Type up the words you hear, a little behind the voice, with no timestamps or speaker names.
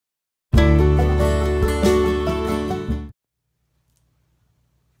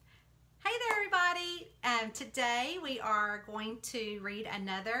Today we are going to read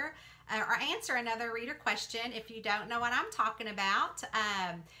another or answer another reader question. If you don't know what I'm talking about,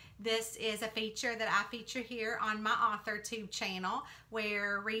 this is a feature that I feature here on my Authortube channel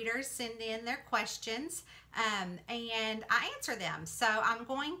where readers send in their questions and I answer them. So I'm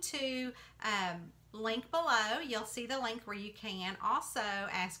going to link below. You'll see the link where you can also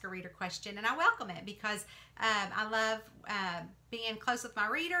ask a reader question, and I welcome it because I love being close with my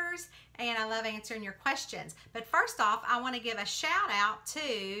readers and I love answering your questions. But first off, I want to give a shout out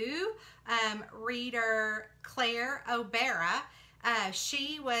to reader Claire O'Bara.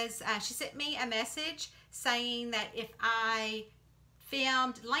 She sent me a message saying that if I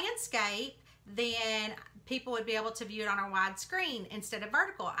filmed landscape, then people would be able to view it on a wide screen instead of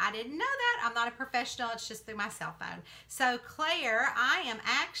vertical. I didn't know that. I'm not a professional. It's just through my cell phone. So Claire, I am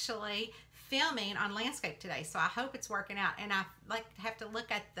actually filming on landscape today, so I hope it's working out. And I have to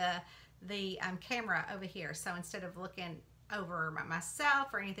look at the camera over here. So instead of looking over myself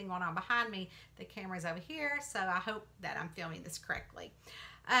or anything going on behind me, the camera's over here. So I hope that I'm filming this correctly.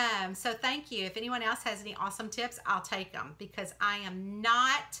 So thank you. If anyone else has any awesome tips, I'll take them because I am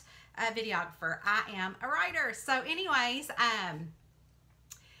not a videographer. I am a writer. So anyways,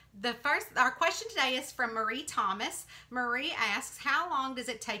 our question today is from Marie Thomas. Marie asks, how long does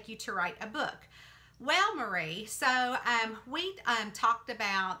it take you to write a book? Well, Marie, so we talked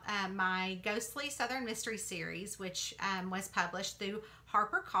about my Ghostly Southern Mystery series, which was published through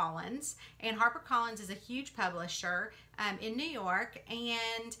HarperCollins, and HarperCollins is a huge publisher in New York,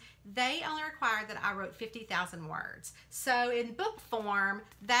 and they only required that I wrote 50,000 words. So in book form,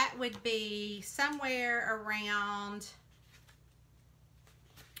 that would be somewhere around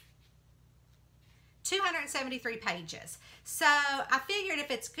 273 pages. So I figured if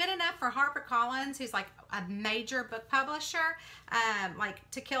it's good enough for HarperCollins, who's like a major book publisher,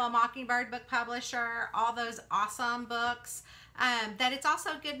 like To Kill a Mockingbird book publisher, all those awesome books, that it's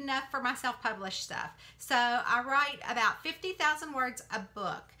also good enough for my self-published stuff. So I write about 50,000 words a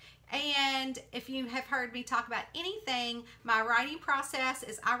book. And if you have heard me talk about anything, my writing process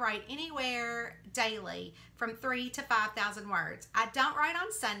is I write anywhere daily from 3,000 to 5,000 words. I don't write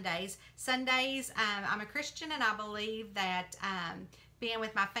on Sundays. Sundays, I'm a Christian and I believe that being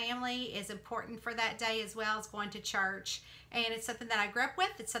with my family is important for that day as well as going to church. And it's something that I grew up with.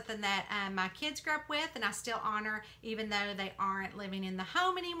 It's something that my kids grew up with and I still honor even though they aren't living in the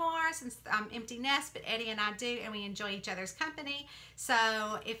home anymore since I'm empty nest, but Eddie and I do, and we enjoy each other's company.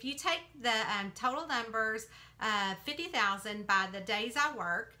 So if you take the total numbers, 50,000 by the days I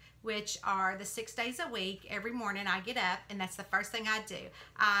work, which are the 6 days a week, every morning I get up and that's the first thing I do.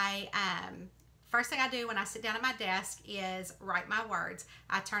 First thing I do when I sit down at my desk is write my words.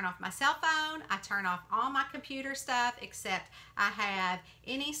 I turn off my cell phone. I turn off all my computer stuff except I have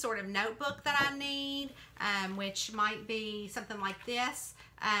any sort of notebook that I need, which might be something like this.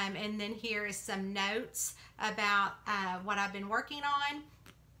 And then here is some notes about what I've been working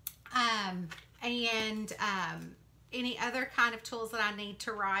on and any other kind of tools that I need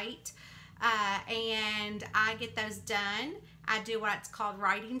to write. And I get those done. I do what's called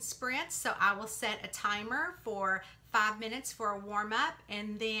writing sprints. So I will set a timer for 5 minutes for a warm-up,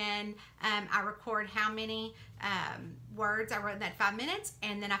 and then I record how many words I wrote in that 5 minutes,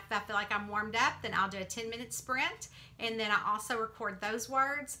 and then if I feel like I'm warmed up, then I'll do a 10-minute sprint, and then I also record those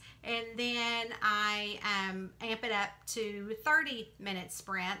words, and then I amp it up to 30-minute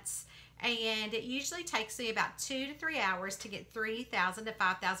sprints. And it usually takes me about 2 to 3 hours to get 3,000 to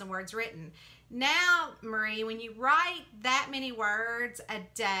 5,000 words written. Now, Marie, when you write that many words a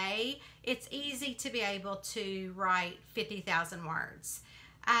day, it's easy to be able to write 50,000 words.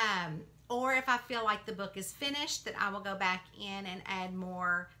 Or if I feel like the book is finished, then I will go back in and add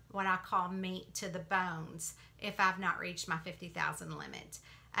more, what I call meat to the bones, if I've not reached my 50,000 limit.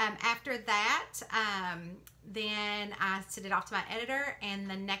 After that, then I send it off to my editor, and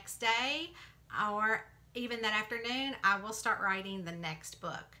the next day or even that afternoon, I will start writing the next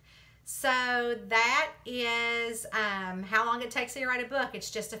book. So that is how long it takes me to write a book.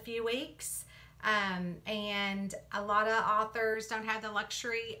 It's just a few weeks. And a lot of authors don't have the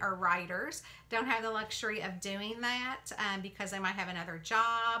luxury, or writers don't have the luxury of doing that because they might have another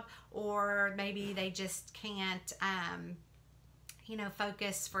job, or maybe they just can't you know,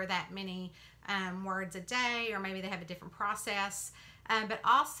 focus for that many words a day, or maybe they have a different process. But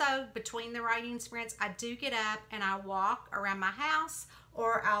also between the writing sprints, I do get up and I walk around my house,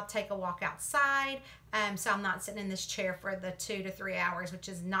 or I'll take a walk outside. So I'm not sitting in this chair for the 2 to 3 hours, which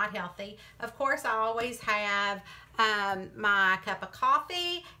is not healthy. Of course, I always have my cup of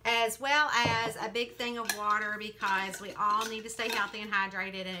coffee as well as a big thing of water, because we all need to stay healthy and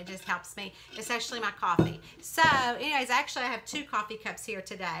hydrated, and it just helps me, especially my coffee. So anyways, actually I have 2 coffee cups here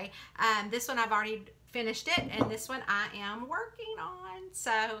today. This one I've already finished it, and this one I am working on.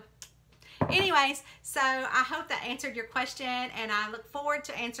 So anyways, so I hope that answered your question, and I look forward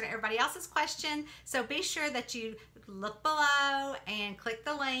to answering everybody else's question. So be sure that you look below and click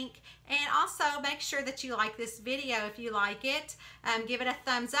the link, and also make sure that you like this video if you like it. Give it a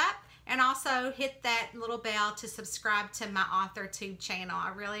thumbs up, and also hit that little bell to subscribe to my Authortube channel.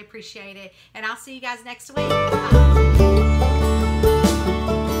 I really appreciate it, and I'll see you guys next week. Bye.